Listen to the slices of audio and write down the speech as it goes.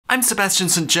I'm Sebastian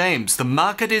St. James. The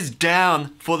market is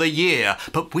down for the year,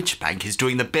 but which bank is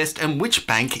doing the best and which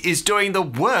bank is doing the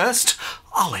worst?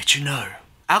 I'll let you know.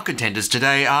 Our contenders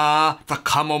today are the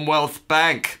Commonwealth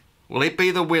Bank. Will it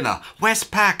be the winner?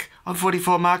 Westpac on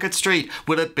 44 Market Street.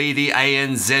 Will it be the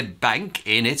ANZ Bank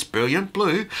in its brilliant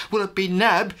blue? Will it be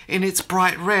NAB in its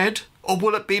bright red? Or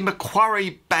will it be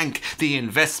Macquarie Bank, the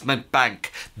investment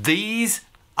bank? These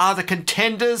are the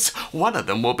contenders. One of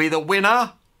them will be the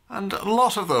winner, and a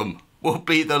lot of them will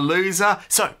be the loser.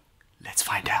 So, let's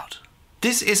find out.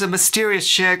 This is a mysterious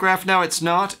share graph. No, it's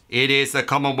not. It is the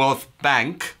Commonwealth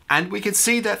Bank. And we can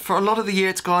see that for a lot of the year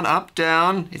it's gone up,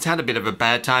 down. It's had a bit of a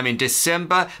bad time in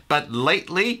December, but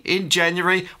lately in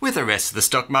January, with the rest of the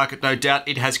stock market, no doubt,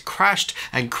 it has crashed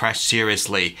and crashed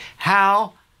seriously.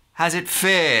 How has it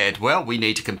fared? Well, we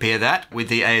need to compare that with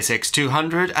the ASX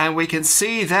 200, and we can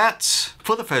see that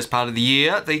for the first part of the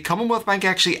year, the Commonwealth Bank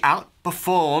actually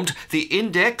outperformed the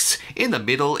index. In the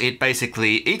middle, it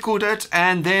basically equaled it,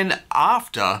 and then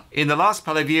after, in the last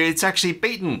part of the year, it's actually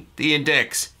beaten the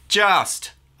index.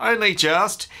 Only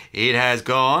just. It has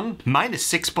gone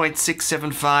minus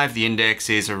 6.675. The index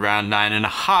is around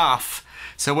 9.5.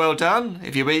 So well done.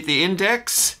 If you beat the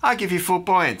index, I'll give you 4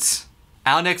 points.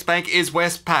 Our next bank is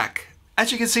Westpac.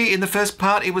 As you can see in the first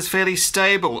part, it was fairly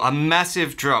stable. A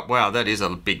massive drop. Wow, that is a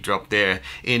big drop there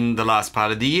in the last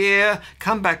part of the year.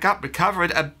 Come back up, recover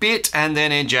it a bit, and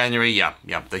then in January,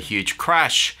 the huge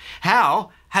crash.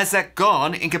 How has that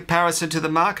gone in comparison to the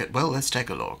market? Well, let's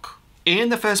take a look. In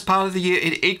the first part of the year,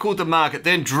 it equaled the market,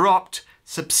 then dropped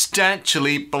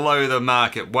substantially below the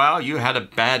market. Wow, you had a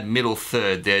bad middle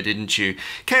third there, didn't you?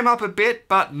 Came up a bit,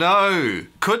 but no.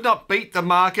 Could not beat the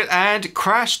market and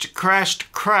crashed.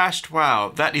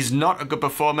 Wow, that is not a good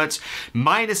performance.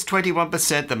 Minus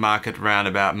 21%, the market round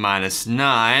about minus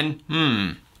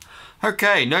 9.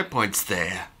 Okay, no points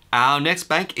there. Our next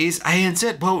bank is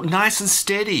ANZ. Well, nice and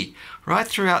steady right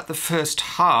throughout the first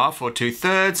half or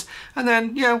 2/3, and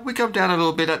then we come down a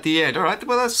little bit at the end. All right,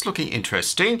 well, that's looking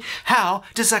interesting. How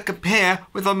does that compare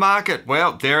with the market?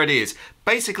 Well, there it is.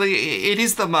 Basically, it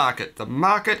is the market. The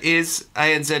market is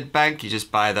ANZ Bank. You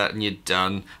just buy that and you're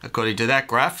done, according to that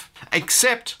graph.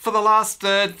 Except for the last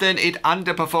third, then it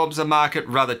underperforms the market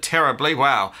rather terribly.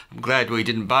 Wow, I'm glad we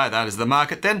didn't buy that as the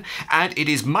market then. And it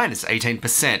is minus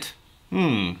 18%.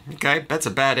 Okay, that's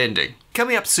a bad ending.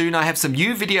 Coming up soon, I have some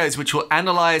new videos which will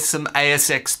analyse some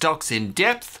ASX stocks in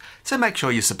depth, so make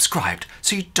sure you're subscribed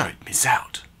so you don't miss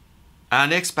out. Our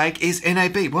next bank is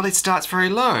NAB. Well, it starts very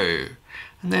low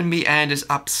and then meanders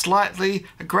up slightly.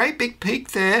 A great big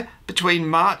peak there between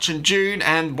March and June,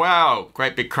 and wow,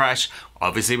 great big crash,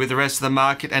 obviously with the rest of the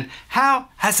market. And how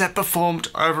has that performed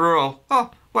overall?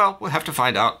 Oh, well, we'll have to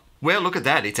find out. Well, look at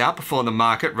that. It's outperformed the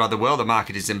market rather well. The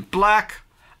market is in black.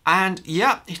 And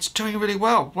it's doing really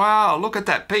well. Wow, look at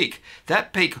that peak.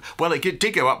 That peak, well, it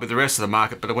did go up with the rest of the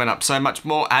market, but it went up so much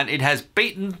more, and it has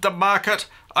beaten the market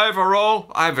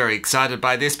overall. I'm very excited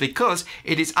by this because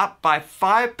it is up by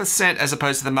 5% as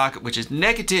opposed to the market, which is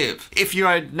negative. If you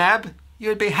own NAB, you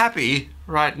would be happy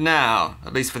right now,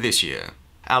 at least for this year.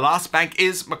 Our last bank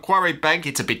is Macquarie Bank.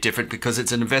 It's a bit different because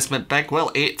it's an investment bank.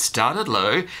 Well, it started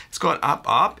low. It's gone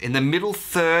up. In the middle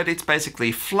third, it's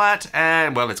basically flat.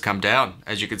 And, well, it's come down,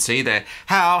 as you can see there.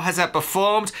 How has that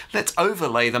performed? Let's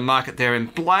overlay the market there in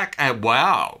black. And,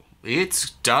 wow,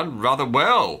 it's done rather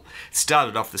well.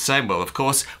 Started off the same. Well, of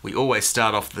course, we always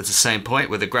start off at the same point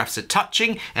where the graphs are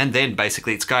touching, and then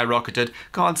basically it's skyrocketed,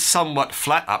 gone somewhat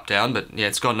flat up, down, but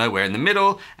it's gone nowhere in the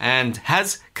middle and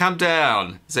has come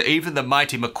down. So even the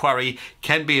mighty Macquarie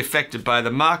can be affected by the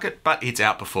market, but it's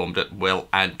outperformed it well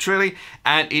and truly,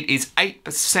 and it is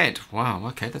 8%. Wow,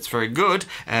 okay, that's very good,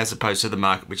 as opposed to the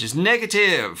market, which is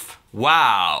negative.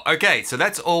 Wow, okay, so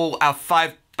that's all our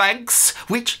 5 banks.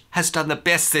 Which has done the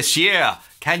best this year?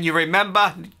 Can you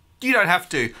remember? You don't have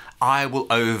to. I will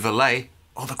overlay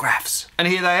all the graphs. And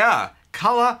here they are.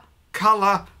 Colour.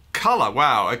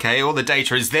 Wow, okay, all the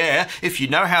data is there if you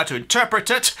know how to interpret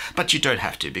it, but you don't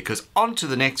have to, because on to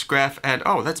the next graph, and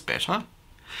oh, that's better.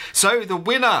 So the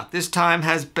winner this time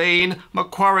has been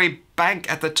Macquarie Bank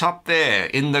at the top there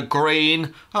in the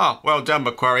green. Oh, well done,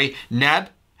 Macquarie. NAB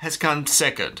has come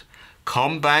second.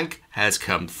 CommBank has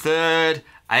come third.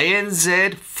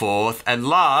 ANZ fourth, and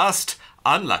last,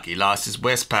 unlucky last, is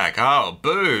Westpac. Oh,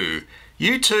 boo.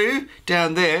 You two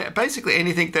down there, basically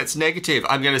anything that's negative,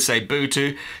 I'm going to say boo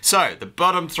to. So the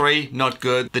bottom 3, not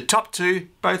good. The top 2,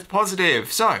 both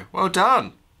positive. So well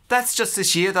done. That's just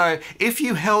this year though. If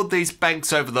you held these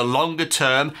banks over the longer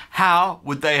term, how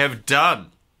would they have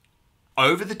done?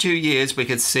 Over the 2 years, we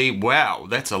can see, wow,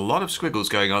 that's a lot of squiggles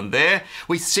going on there.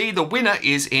 We see the winner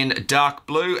is in dark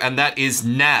blue, and that is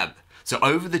NAB. So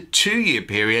over the 2-year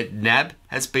period, NAB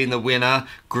has been the winner.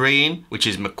 Green, which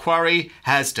is Macquarie,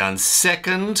 has done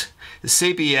second. The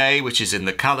CBA, which is in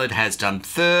the coloured, has done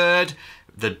third.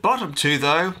 The bottom two,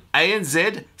 though,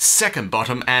 ANZ, second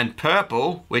bottom, and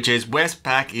purple, which is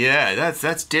Westpac, yeah,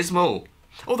 that's dismal.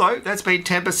 Although, that's been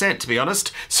 10%, to be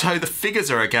honest. So the figures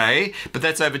are okay, but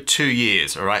that's over 2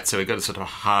 years, all right? So we've got to sort of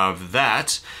halve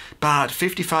that. But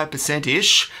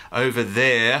 55%-ish over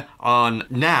there on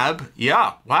NAB.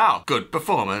 Yeah, wow, good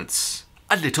performance.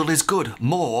 A little is good.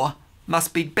 More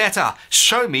must be better.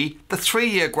 Show me the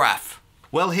 3-year graph.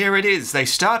 Well, here it is. They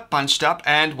start bunched up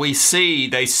and we see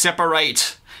they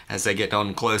separate as they get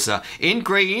on closer. In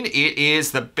green, it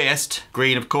is the best.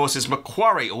 Green, of course, is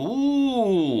Macquarie.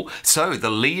 Ooh, so the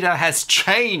leader has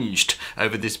changed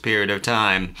over this period of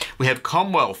time. We have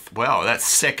Commonwealth. Well, that's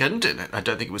second. I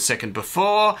don't think it was second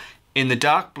before. In the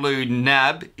dark blue,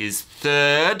 NAB is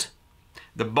third.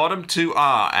 The bottom two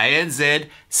are ANZ,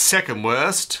 second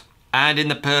worst. And in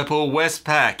the purple,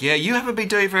 Westpac. Yeah, you haven't been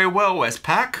doing very well,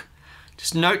 Westpac.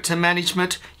 Just note to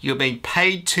management, you're being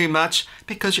paid too much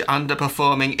because you're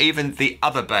underperforming even the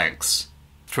other banks.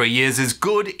 3 years is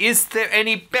good. Is there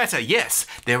any better? Yes,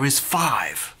 there is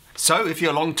 5. So if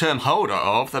you're a long-term holder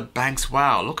of the banks,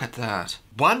 wow, look at that.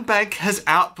 One bank has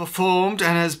outperformed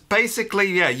and has basically,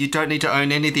 yeah, you don't need to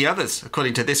own any of the others.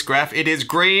 According to this graph, it is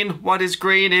green. What is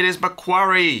green? It is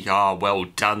Macquarie. Oh, well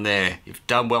done there. You've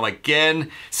done well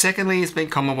again. Secondly, it's been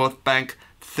Commonwealth Bank.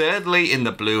 Thirdly, in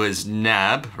the blue is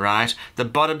NAB, right? The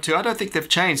bottom two, I don't think they've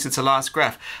changed since the last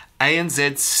graph.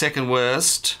 ANZ, second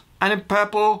worst. And in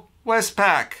purple,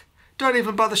 Westpac. Don't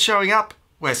even bother showing up,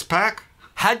 Westpac.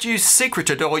 Had you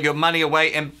secreted all your money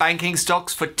away in banking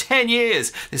stocks for 10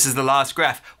 years? This is the last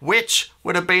graph. Which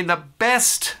would have been the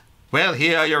best? Well,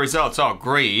 here are your results. Oh,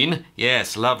 green.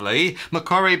 Yes, lovely.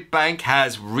 Macquarie Bank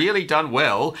has really done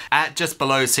well at just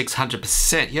below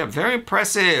 600%. Yeah, very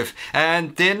impressive.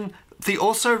 And then the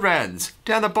also-rans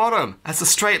down the bottom as a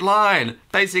straight line.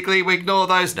 Basically, we ignore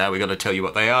those. Now we've got to tell you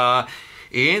what they are.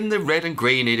 In the red and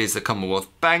green, it is the Commonwealth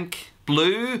Bank.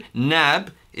 Blue,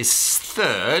 NAB, is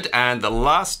third. And the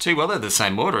last two, well, they're the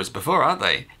same order as before, aren't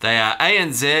they? They are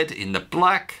ANZ in the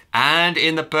black. And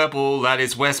in the purple, that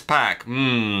is Westpac.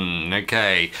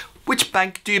 Okay. Which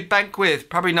bank do you bank with?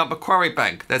 Probably not Macquarie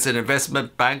Bank. That's an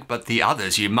investment bank, but the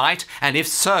others you might. And if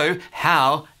so,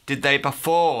 how did they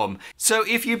perform? So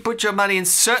if you put your money in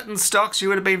certain stocks, you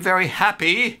would have been very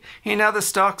happy. In other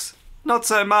stocks, not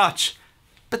so much.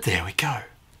 But there we go.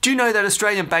 Do you know that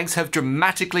Australian banks have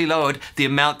dramatically lowered the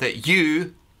amount that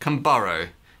you can borrow?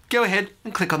 Go ahead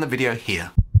and click on the video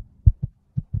here.